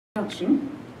It's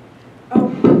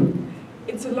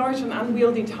a large and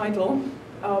unwieldy title,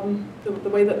 the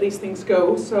way that these things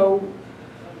go. So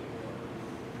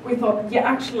we thought, yeah,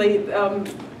 actually,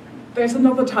 there's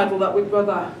another title that we'd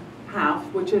rather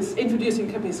have, which is Introducing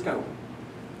Taube-Schock.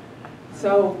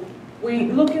 So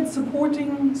we look at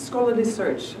supporting scholarly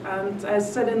research, and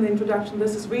as said in the introduction,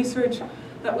 this is research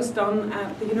that was done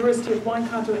at the University of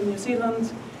Waikato in New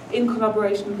Zealand in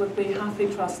collaboration with the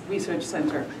HathiTrust Research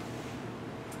Centre.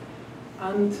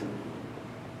 And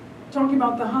talking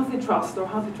about the HathiTrust or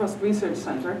HathiTrust Research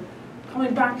Centre,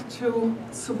 coming back to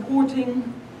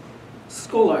supporting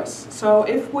scholars. So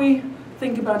if we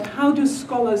think about how do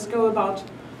scholars go about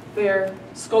their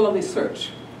scholarly search,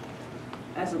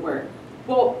 as it were.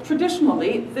 Well,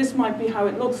 traditionally, this might be how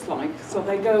it looks like. So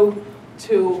they go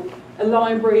to a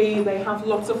library, they have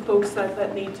lots of books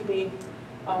that need to be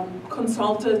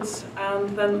consulted, and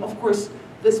then, of course,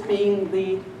 this being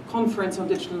the conference on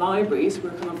digital libraries, we're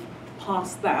kind of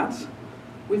past that,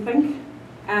 we think.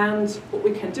 And what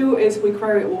we can do is we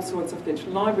query all sorts of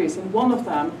digital libraries, and one of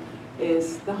them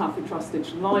is the HathiTrust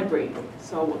Digital Library.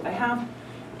 So what they have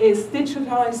is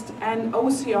digitized and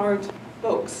OCR'd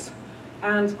books,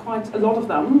 and quite a lot of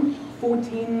them,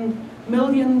 14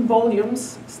 million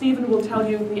volumes. Stephen will tell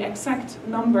you the exact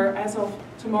number as of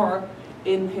tomorrow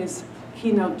in his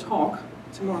keynote talk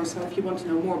tomorrow. So if you want to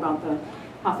know more about the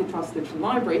HathiTrust Digital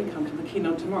Library, come to the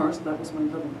keynote tomorrow. So that was my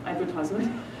little advertisement.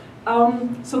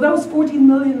 So those 14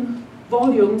 million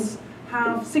volumes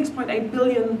have 6.8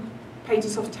 billion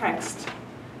pages of text.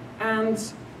 And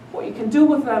what you can do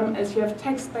with them is you have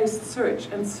text-based search,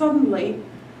 and suddenly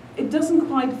it doesn't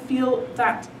quite feel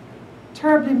that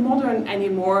terribly modern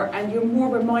anymore, and you're more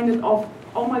reminded of,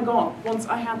 oh my God, once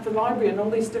I had the library and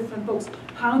all these different books,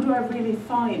 how do I really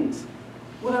find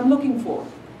what I'm looking for?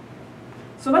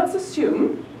 So let's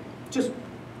assume, just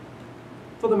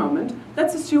for the moment,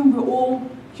 let's assume we're all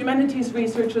humanities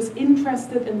researchers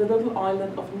interested in the little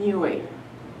island of Niue,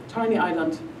 tiny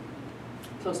island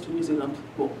close to New Zealand.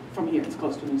 Well, from here it's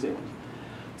close to New Zealand.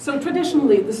 So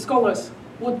traditionally the scholars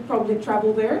would probably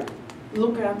travel there,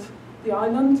 look at the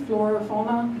island, flora,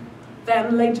 fauna.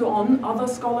 Then later on, other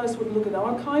scholars would look at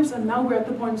archives, and now we're at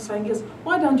the point of saying, yes,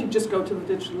 why don't you just go to the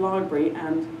digital library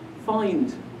and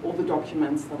find all the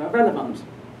documents that are relevant?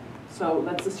 So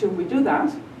let's assume we do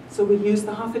that. So we use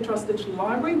the HathiTrust Digital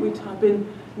Library, we type in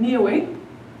Niue,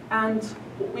 and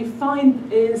what we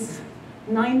find is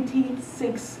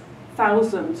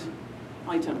 96,000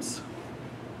 items.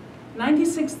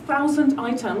 96,000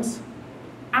 items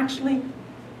actually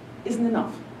isn't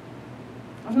enough.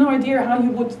 I've no idea how you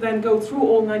would then go through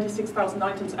all 96,000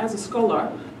 items as a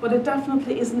scholar, but it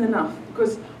definitely isn't enough,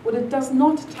 because what it does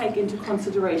not take into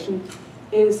consideration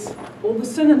is all the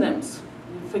synonyms.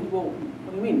 You think, well,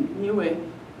 what do you mean? Niue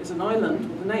is an island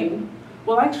with a name.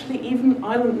 Well, actually, even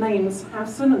island names have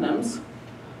synonyms,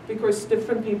 because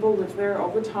different people live there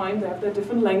over time, they have their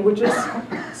different languages,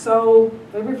 so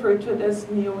they refer to it as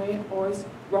Niue or as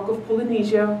Rock of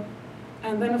Polynesia.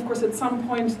 And then, of course, at some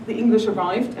point, the English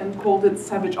arrived and called it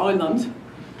Savage Island,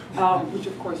 which,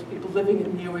 of course, people living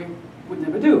in Niue would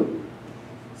never do.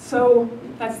 So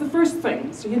that's the first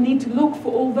thing. So you need to look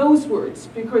for all those words,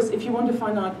 because if you want to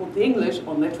find out what the English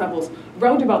on their travels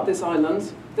wrote about this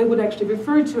island, they would actually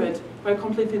refer to it by a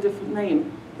completely different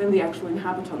name than the actual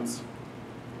inhabitants.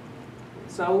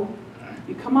 So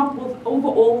you come up with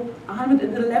overall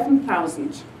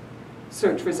 111,000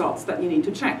 search results that you need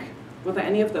to check whether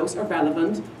any of those are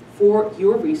relevant for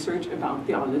your research about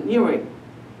the island Niue.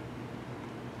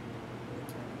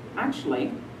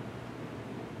 Actually,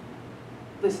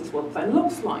 this is what that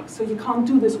looks like. So you can't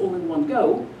do this all in one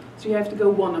go, so you have to go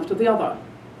one after the other.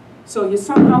 So you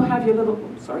somehow have your little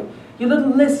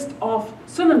list of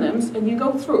synonyms, and you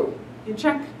go through. You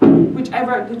check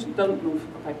whichever don't move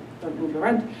your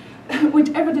end.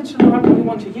 Whichever digital library you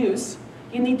want to use,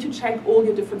 you need to check all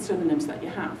your different synonyms that you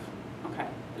have. Okay,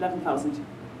 11,000.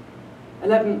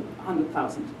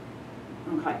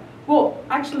 Okay. Well,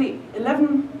 actually,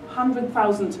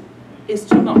 1,100,000 is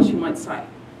too much, you might say.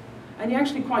 And you're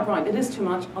actually quite right, it is too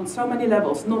much on so many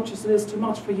levels, not just it is too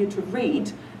much for you to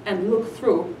read and look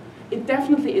through. It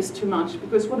definitely is too much,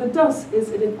 because what it does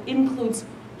is it includes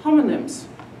homonyms.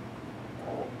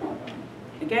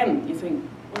 Again, you think,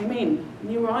 what do you mean?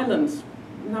 New islands.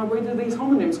 Now, where do these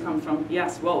homonyms come from?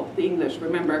 Yes, well, the English,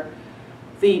 remember.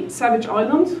 The Savage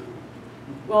Island,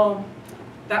 well,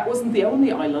 that wasn't the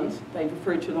only island they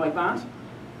referred to like that.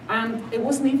 And it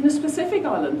wasn't even a specific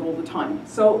island all the time.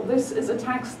 So this is a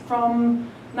text from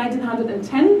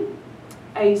 1910,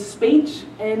 a speech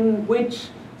in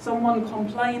which someone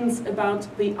complains about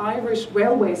the Irish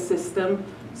railway system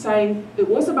saying it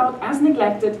was about as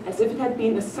neglected as if it had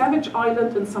been a savage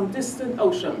island in some distant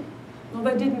ocean. No,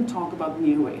 they didn't talk about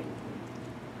Niue.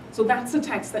 So that's a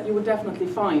text that you would definitely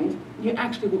find you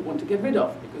actually would want to get rid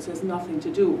of because there's nothing to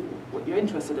do with what you're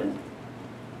interested in.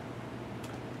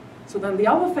 So then the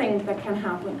other thing that can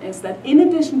happen is that in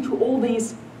addition to all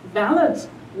these valid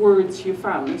words you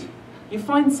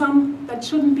find some that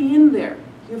shouldn't be in there.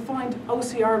 You find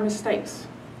OCR mistakes.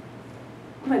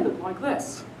 And they look like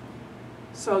this.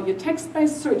 So your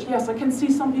text-based search, yes, I can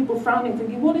see some people frowning,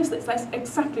 thinking, what is this? That's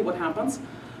exactly what happens.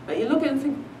 But you look at it and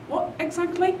think, what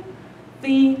exactly?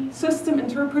 The system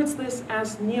interprets this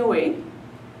as Niue.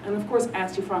 And of course,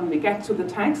 as you finally get to the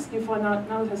text, you find out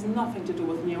now it has nothing to do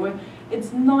with Niue.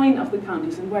 It's 9 of the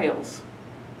counties in Wales.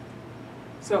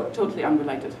 So totally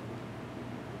unrelated.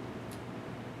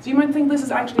 So you might think this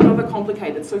is actually rather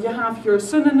complicated. So you have your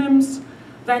synonyms,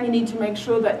 then you need to make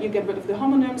sure that you get rid of the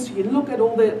homonyms, you look at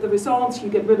all the results, you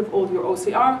get rid of all your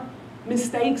OCR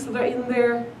mistakes that are in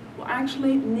there. Well,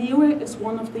 actually, Niue is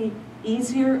one of the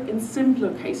easier and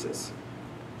simpler cases.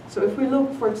 So if we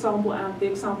look, for example, at the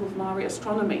example of Maori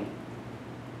astronomy.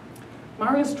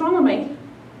 Maori astronomy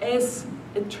is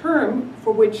a term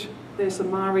for which there's a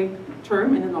Maori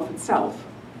term in and of itself.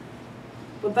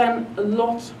 But then a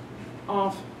lot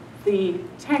of the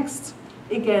texts,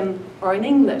 again, are in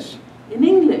English. In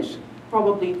English,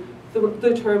 probably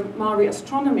the term Maori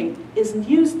astronomy isn't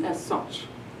used as such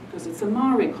because it's a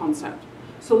Maori concept.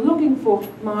 So looking for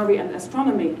Maori and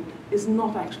astronomy is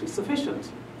not actually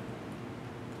sufficient.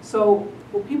 So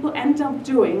what people end up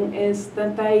doing is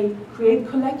that they create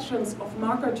collections of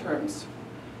marker terms,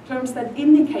 terms that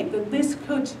indicate that this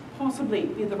could possibly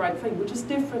be the right thing, which is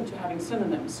different to having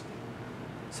synonyms.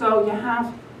 So you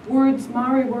have words,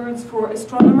 Maori words for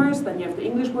astronomers, then you have the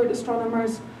English word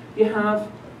astronomers, you have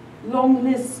long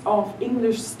lists of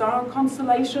English star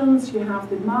constellations, you have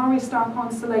the Maori star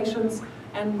constellations,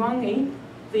 and Rangi,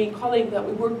 the colleague that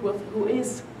we worked with who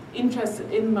is interested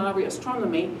in Maori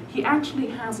astronomy, he actually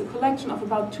has a collection of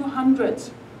about 200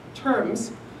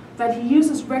 terms that he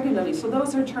uses regularly. So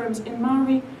those are terms in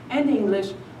Maori and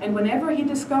English, and whenever he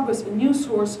discovers a new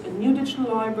source, a new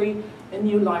digital library, a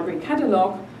new library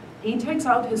catalog, he takes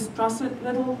out his trusted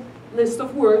little list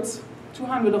of words,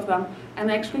 200 of them,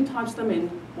 and actually types them in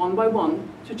one by one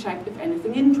to check if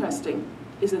anything interesting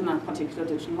is in that particular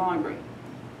digital library.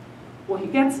 What he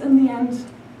gets in the end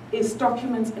is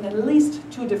documents in at least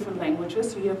 2 different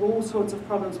languages, so you have all sorts of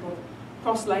problems with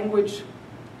cross-language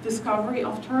discovery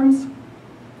of terms.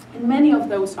 And many of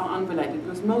those are unrelated,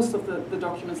 because most of the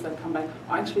documents that come back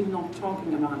are actually not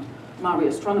talking about Maori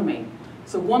astronomy.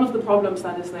 So one of the problems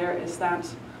that is there is that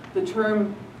the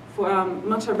term for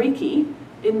Matariki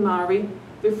in Maori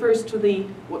refers to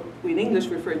what we in English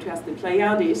refer to as the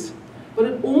Pleiades, but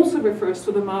it also refers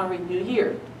to the Maori New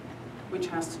Year, which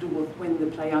has to do with when the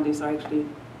Pleiades are actually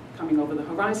coming over the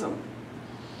horizon.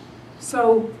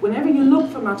 So whenever you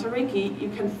look for Matariki, you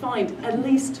can find at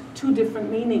least 2 different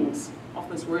meanings of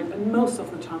this word, and most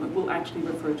of the time it will actually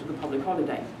refer to the public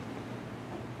holiday.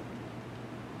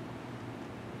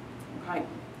 Okay.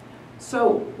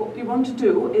 So what we want to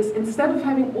do is, instead of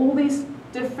having all these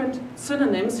different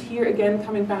synonyms, here again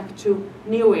coming back to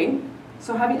Niue,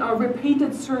 so having our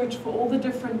repeated search for all the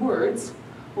different words,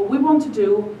 what we want to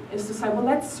do is to say, well,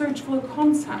 let's search for a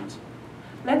concept.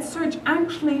 Let's search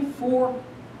actually for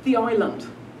the island,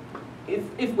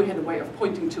 if we had a way of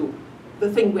pointing to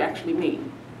the thing we actually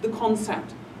mean, the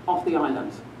concept of the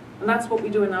island. And that's what we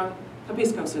do in our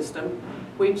Taube-Schock system,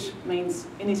 which means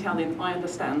in Italian, I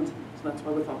understand. So that's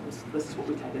why we thought this is what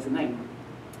we take as a name.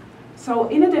 So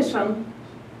in addition,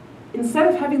 instead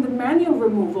of having the manual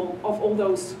removal of all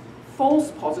those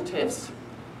false positives,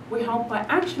 we help by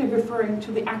actually referring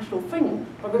to the actual thing.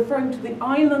 By referring to the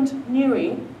island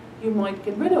Niue, you might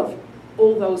get rid of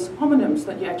all those homonyms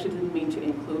that you actually didn't mean to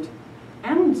include.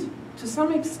 And to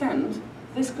some extent,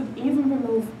 this could even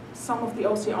remove some of the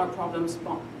OCR problems,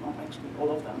 well, not actually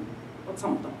all of them, but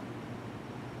some of them.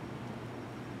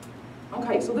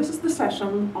 Okay, so this is the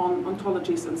session on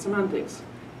ontologies and semantics.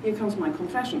 Here comes my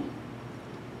confession.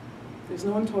 There's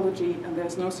no ontology and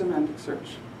there's no semantic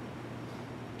search.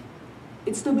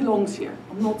 It still belongs here.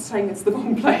 I'm not saying it's the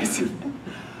wrong place.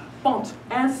 But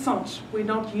as such, we're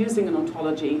not using an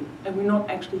ontology, and we're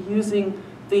not actually using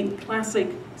the classic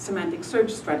semantic search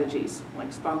strategies,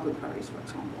 like sparkle queries, for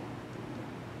example.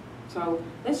 So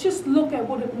let's just look at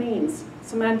what it means,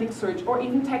 semantic search, or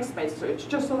even text-based search,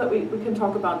 just so that we can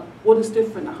talk about what is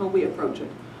different and how we approach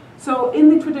it. So in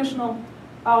the traditional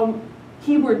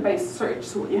keyword-based search,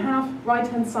 so what you have,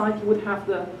 right-hand side, you would have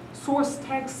the source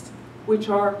text, which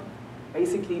are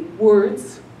basically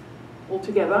words all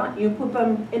together. You put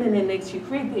them in an index, you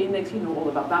create the index, you know all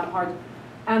about that part.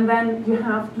 And then you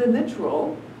have the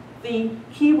literal, the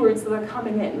keywords that are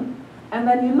coming in, and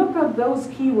then you look at those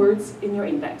keywords in your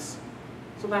index.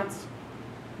 So that's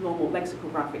normal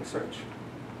lexicographic search.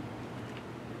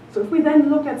 So if we then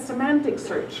look at semantic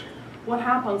search, what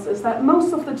happens is that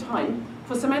most of the time,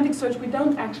 for semantic search, we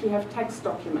don't actually have text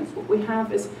documents. What we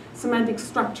have is semantic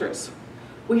structures.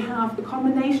 We have the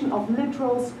combination of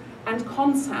literals and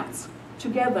concepts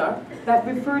together that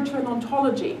refer to an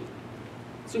ontology.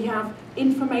 So you have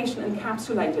information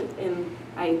encapsulated in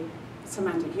a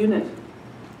semantic unit.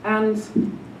 And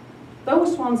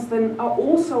those ones then are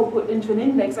also put into an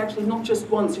index, actually not just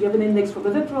one. So you have an index for the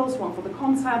literals, one for the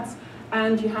concepts,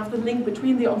 and you have the link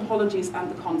between the ontologies and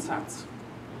the concepts.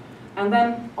 And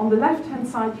then on the left-hand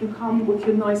side, you come with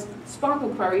your nice Sparkle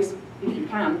queries, if you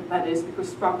can, that is, because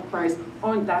Sparkle queries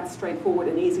aren't that straightforward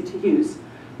and easy to use.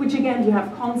 Which again, you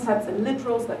have concepts and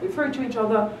literals that refer to each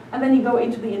other, and then you go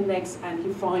into the index and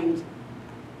you find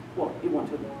what you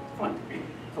want to find,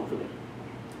 hopefully.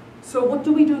 So what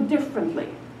do we do differently?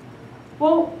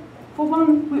 Well, for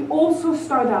one, we also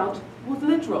start out with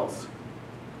literals.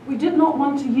 We did not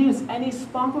want to use any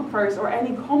Sparkle queries or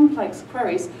any complex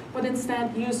queries, but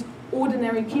instead use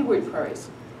ordinary keyword queries.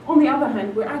 On the other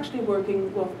hand, we're actually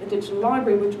working with a digital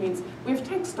library, which means we have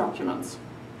text documents.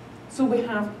 So we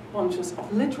have bunches of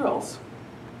literals.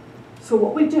 So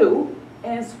what we do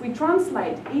is we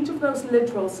translate each of those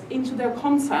literals into their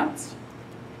concepts,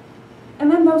 and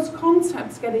then those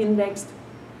concepts get indexed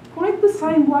quite the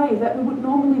same way that we would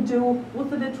normally do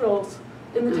with the literals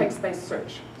in the text-based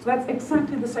search. So that's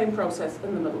exactly the same process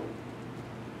in the middle.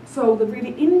 So the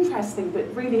really interesting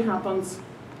bit really happens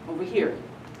over here.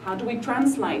 How do we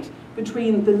translate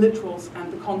between the literals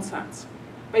and the concepts?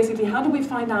 Basically, how do we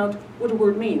find out what a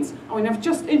word means? I mean, I've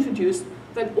just introduced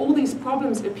that all these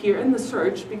problems appear in the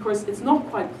search because it's not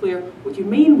quite clear what you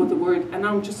mean with the word, and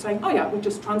I'm just saying, oh yeah, we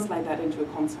just translate that into a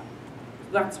concept.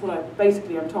 That's what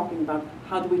I'm talking about.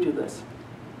 How do we do this?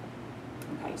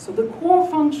 Okay, so the core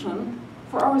function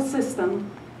for our system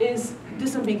is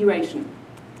disambiguation.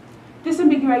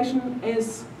 Disambiguation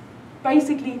is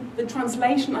basically the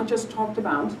translation I just talked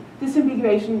about.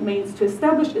 Disambiguation means to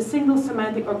establish a single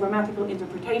semantic or grammatical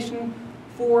interpretation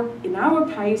for, in our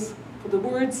case, for the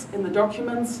words in the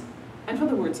documents and for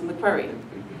the words in the query.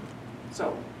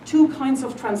 So, two kinds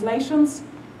of translations.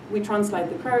 We translate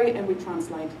the query and we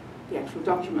translate the actual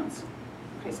documents.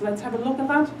 Okay, so let's have a look at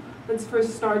that. Let's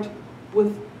first start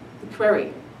with the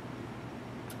query.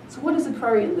 So what is a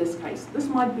query in this case? This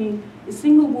might be a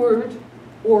single word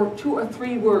or 2 or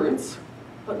 3 words,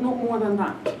 but not more than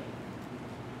that.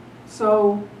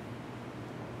 So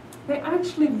they're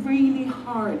actually really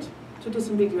hard to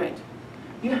disambiguate.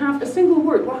 You have a single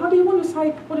word. Well, how do you want to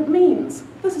say what it means?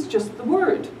 This is just the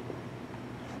word.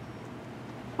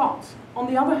 But on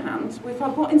the other hand, we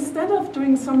thought, well, instead of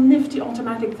doing some nifty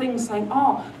automatic thing saying,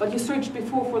 oh, but you searched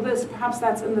before for this, perhaps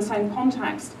that's in the same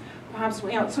context. Perhaps,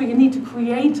 you know, so you need to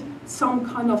create some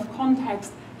kind of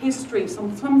context, history,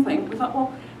 something. We thought,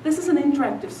 well, this is an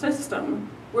interactive system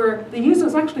where the user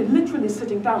is actually literally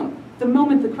sitting down. The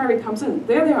moment the query comes in,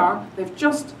 there they are, they've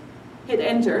just hit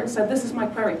enter, said, this is my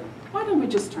query. Why don't we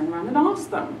just turn around and ask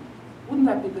them? Wouldn't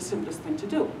that be the simplest thing to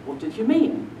do? What did you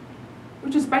mean?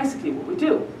 Which is basically what we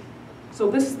do.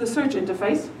 So this is the search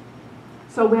interface.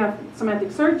 So we have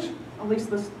semantic search, at least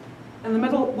this in the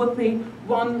middle, with the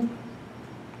one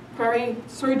query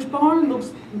search bar.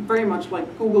 Looks very much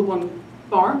like Google one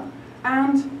bar.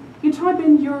 And you type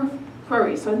in your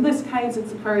query. So in this case,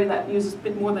 it's a query that uses a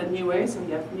bit more than Niue. So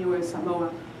you have Niue,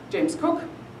 Samoa, James Cook.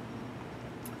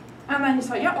 And then you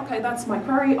say, yeah, okay, that's my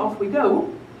query, off we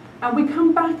go. And we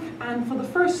come back, and for the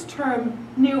first term,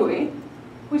 Niue,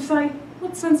 we say,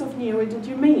 what sense of Niue did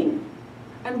you mean?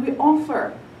 And we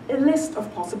offer a list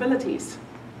of possibilities.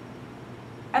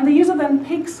 And the user then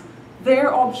picks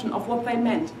their option of what they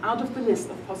meant out of the list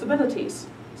of possibilities.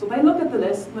 So they look at the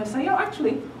list and they say, oh,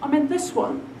 actually, I meant this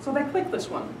one. So they click this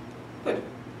one. Good.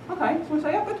 Okay, so we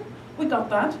say, yeah, good. We got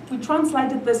that. We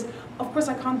translated this. Of course,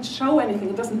 I can't show anything.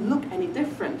 It doesn't look any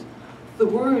different. The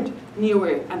word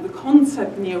Niue and the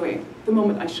concept Niue, the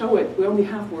moment I show it, we only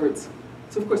have words.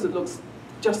 So of course it looks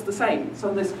just the same. So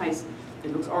in this case,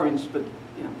 it looks orange, but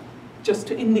you know, just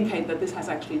to indicate that this has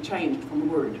actually changed from a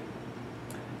word.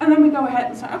 And then we go ahead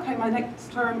and say, okay, my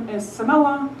next term is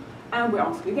Samoa, and we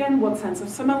ask again, what sense of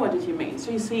Samoa did you mean?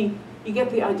 So you see, you get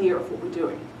the idea of what we're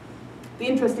doing. The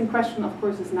interesting question, of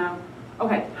course, is now,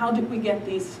 okay, how did we get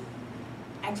these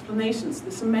explanations,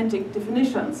 the semantic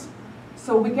definitions?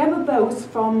 So we gathered those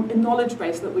from a knowledge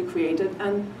base that we created,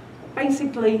 and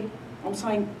basically, I'm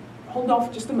saying, hold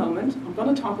off just a moment. I'm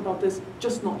going to talk about this,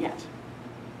 just not yet.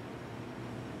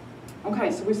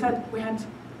 Okay, so we said we had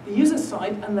the user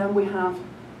side, and then we have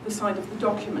the side of the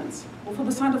documents. Well, for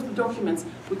the side of the documents,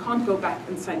 we can't go back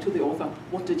and say to the author,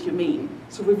 what did you mean?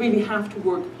 So we really have to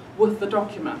work with the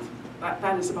document.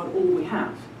 That is about all we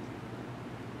have.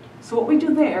 So what we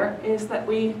do there is that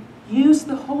we use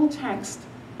the whole text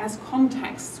as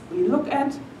context. We look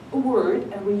at a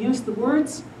word and we use the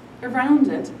words around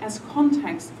it as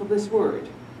context for this word.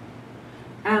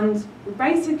 And we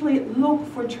basically look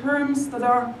for terms that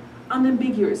are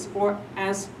unambiguous or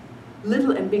as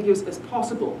little ambiguous as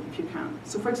possible, if you can.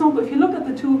 So for example, if you look at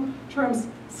the two terms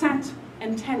set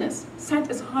and tennis,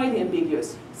 set is highly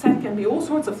ambiguous. Set can be all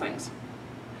sorts of things.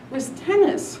 Whereas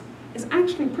tennis is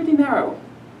actually pretty narrow.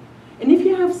 And if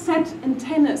you have set and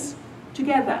tennis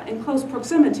together in close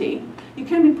proximity, you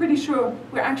can be pretty sure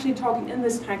we're actually talking in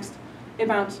this text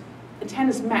about a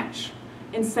tennis match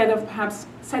instead of perhaps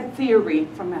set theory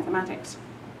from mathematics.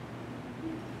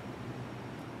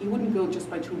 You wouldn't go just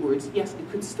by two words. Yes,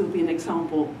 it could still be an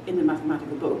example in a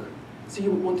mathematical book. So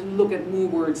you would want to look at more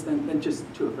words than just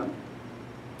two of them.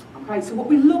 Okay, so what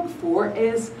we look for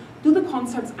is, do the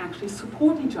concepts actually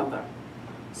support each other?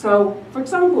 So, for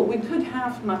example, we could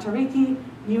have Matariki,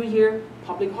 New Year,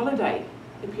 public holiday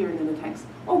appearing in the text.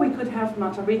 Or we could have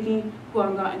Matariki,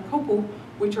 Huanga, and Kopu,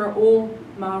 which are all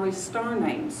Maori star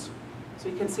names. So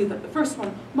you can see that the first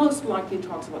one most likely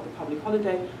talks about the public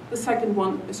holiday. The second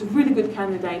one is a really good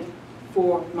candidate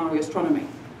for Maori astronomy.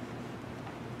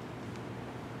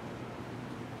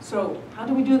 So how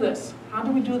do we do this? How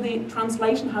do we do the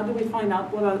translation? How do we find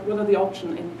out what are the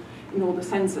options in all the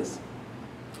senses?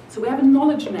 So we have a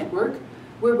knowledge network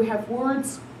where we have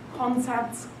words,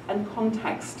 concepts, and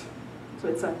context. So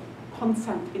it's a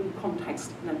concept in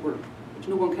context network, which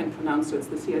no one can pronounce, so it's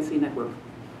the CIC network.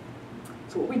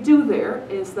 So what we do there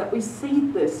is that we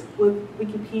seed this with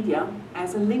Wikipedia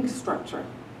as a link structure.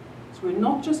 So we're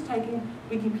not just taking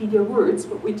Wikipedia words,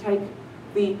 but we take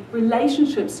the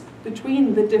relationships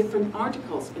between the different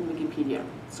articles in Wikipedia.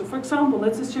 So for example,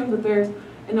 let's assume that there's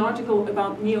an article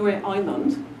about Niue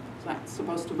Island. So that's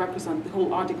supposed to represent the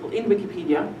whole article in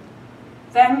Wikipedia.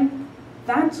 Then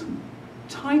that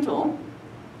title,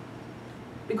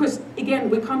 because again,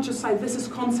 we can't just say this is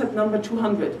concept number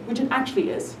 200, which it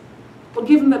actually is. But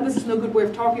given that this is no good way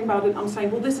of talking about it, I'm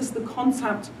saying, well, this is the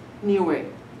concept Niue,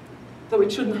 though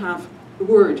it shouldn't have the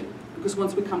word, because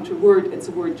once we come to a word, it's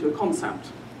a word to a concept.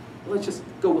 Let's just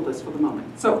go with this for the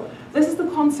moment. So this is the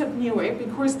concept Niue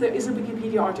because there is a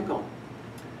Wikipedia article.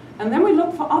 And then we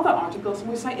look for other articles and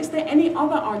we say, is there any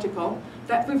other article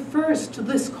that refers to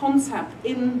this concept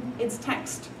in its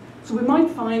text? So we might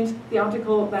find the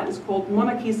article that is called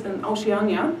Monarchies in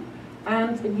Oceania,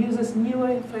 and it uses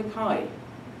Niue Whaikai.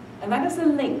 And that is a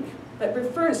link that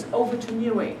refers over to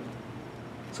Niue.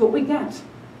 So what we get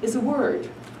is a word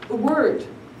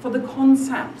for the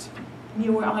concept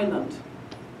Niue Island.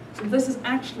 So this is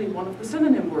actually one of the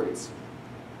synonym words.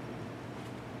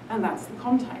 And that's the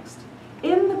context.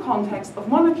 In the context of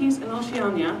monarchies in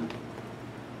Oceania,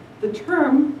 the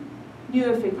term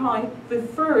Niue Whaikai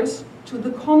refers to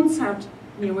the concept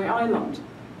Niue Island.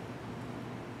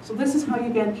 So this is how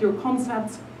you get your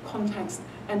concepts, context,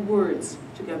 and words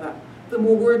together. The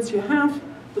more words you have,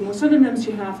 the more synonyms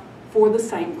you have for the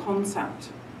same concept.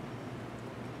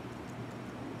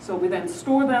 So we then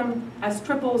store them as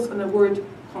triples in a word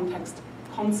context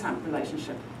concept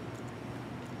relationship.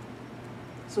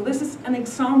 So this is an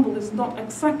example. This is not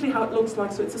exactly how it looks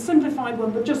like, so it's a simplified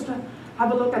one, but just to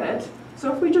have a look at it.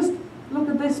 So if we just look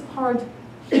at this part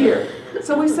here.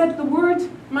 So we said the word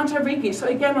Matariki. So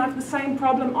again, I have the same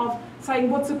problem of saying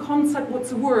what's a concept,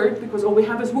 what's a word, because all we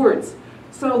have is words.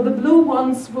 So the blue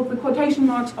ones with the quotation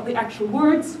marks are the actual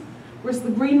words, whereas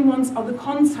the green ones are the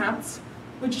concepts,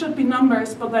 which should be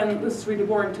numbers, but then this is really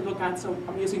boring to look at, so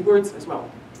I'm using words as well.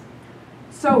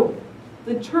 So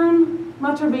the term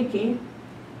Matariki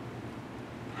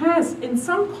has, in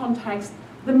some context,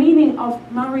 the meaning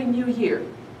of Maori New Year.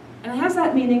 And it has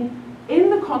that meaning in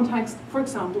the context, for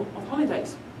example, of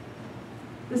holidays.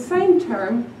 The same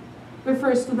term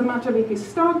refers to the Matariki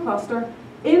star cluster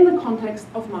in the context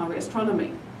of Maori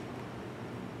astronomy.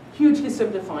 Hugely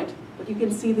simplified, but you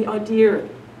can see the idea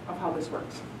of how this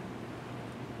works.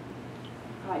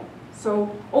 Right.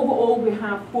 So overall, we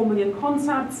have 4 million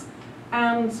concepts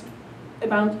and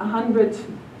about 100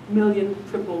 million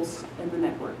triples in the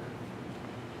network.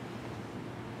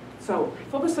 So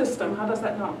for the system, how does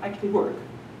that now actually work?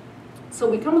 So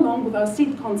we come along with our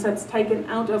seed concepts taken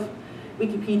out of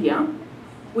Wikipedia.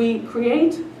 We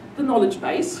create the knowledge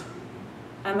base,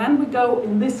 and then we go,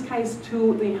 in this case,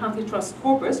 to the Healthy Trust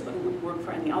corpus, but it would work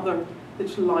for any other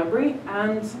digital library,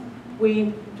 and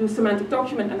we do semantic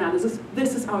document analysis.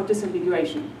 This is our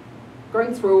disambiguation,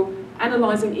 going through,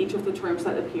 analyzing each of the terms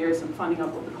that appears and finding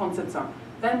out what the concepts are.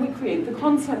 Then we create the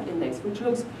concept index, which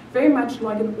looks very much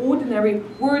like an ordinary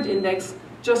word index,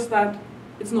 just that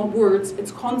it's not words,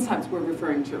 it's concepts we're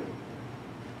referring to.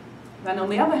 Then on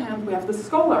the other hand, we have the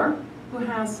scholar, who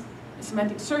has a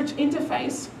semantic search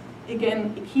interface,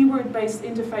 again, a keyword-based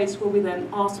interface where we then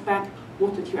ask back,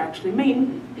 what did you actually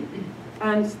mean?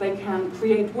 And they can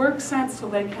create work sets, so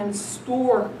they can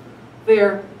store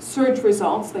their search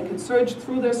results. They can search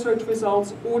through their search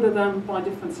results, order them by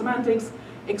different semantics,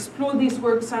 explore these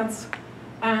work sets,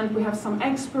 and we have some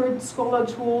expert scholar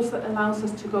tools that allows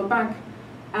us to go back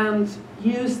and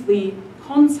use the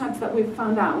concepts that we've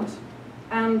found out,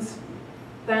 and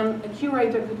then a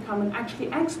curator could come and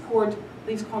actually export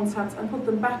these concepts and put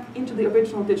them back into the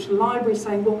original digital library,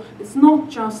 saying, well, it's not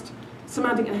just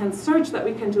semantic-enhanced search that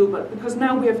we can do, but because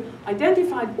now we have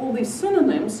identified all these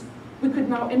synonyms, we could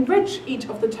now enrich each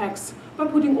of the texts by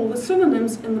putting all the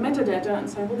synonyms in the metadata and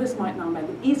say, well, this might now make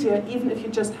it easier, even if you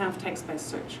just have text-based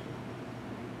search.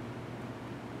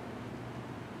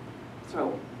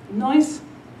 So, nice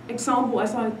example,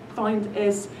 as I find,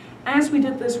 is as we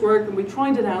did this work and we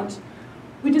tried it out,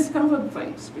 we discovered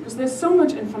things, because there's so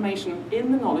much information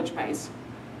in the knowledge base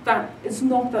that it's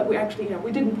not that we actually,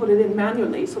 we didn't put it in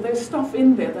manually, so there's stuff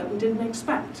in there that we didn't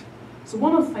expect. So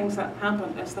one of the things that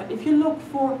happened is that if you look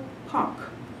for puck,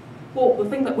 well, the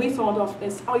thing that we thought of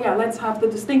is, oh yeah, let's have the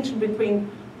distinction between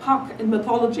puck in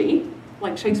mythology,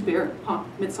 like Shakespeare, Puck,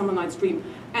 Midsummer Night's Dream,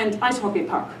 and ice hockey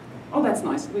puck. Oh, that's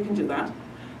nice, we can do that.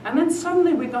 And then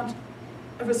suddenly we got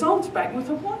a result back, and we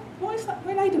thought, why is that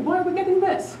related? Why are we getting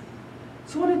this?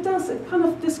 So what it does, it kind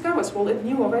of discovers, well, it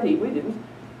knew already, we didn't,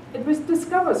 it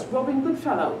discovers Robin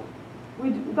Goodfellow. We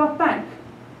got back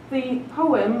the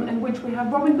poem in which we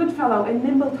have Robin Goodfellow in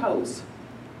Nimble Toes.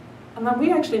 And then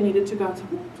we actually needed to go to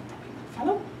Robin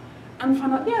Goodfellow and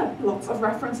find out, yeah, lots of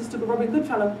references to the Robin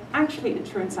Goodfellow. Actually, it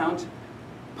turns out,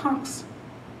 Puck's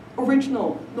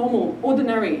original, normal,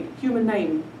 ordinary human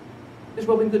name is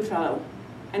Robin Goodfellow.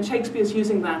 And Shakespeare's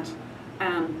using that,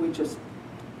 and we just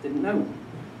didn't know.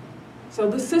 So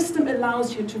the system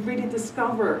allows you to really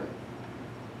discover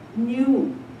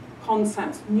new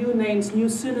concepts, new names, new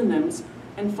synonyms,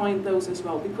 and find those as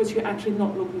well, because you're actually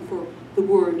not looking for the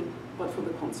word, but for the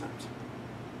concept.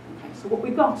 Okay, so what we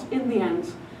got in the end,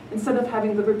 instead of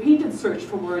having the repeated search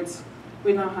for words,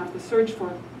 we now have the search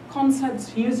for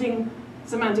concepts using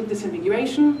semantic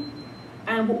disambiguation,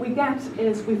 and what we get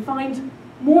is we find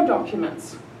more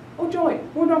documents. Oh joy,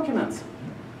 more documents.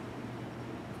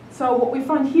 So what we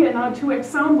find here in our two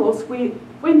examples, we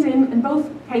went in both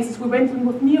cases, we went in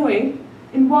with Niue.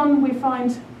 In one, we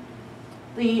find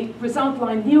the result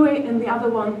line Niue, in the other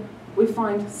one, we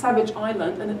find Savage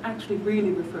Island, and it actually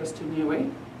really refers to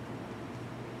Niue.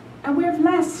 And we have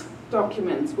less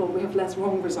documents, well, we have less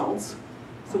wrong results.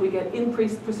 So we get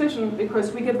increased precision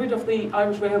because we get rid of the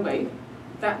Irish Railway.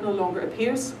 That no longer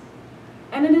appears.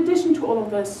 And in addition to all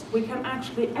of this, we can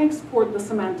actually export the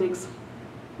semantics,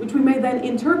 which we may then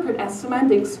interpret as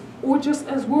semantics or just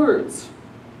as words,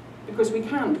 because we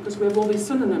have all these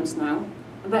synonyms now,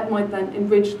 and that might then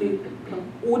enrich the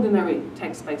ordinary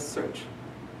text-based search.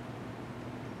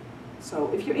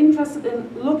 So if you're interested in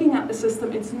looking at the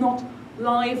system, it's not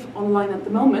live online at the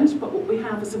moment, but what we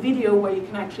have is a video where you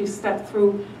can actually step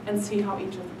through and see how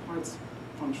each of the parts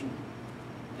function.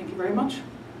 Thank you very much,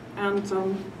 and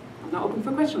I'm now open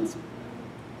for questions.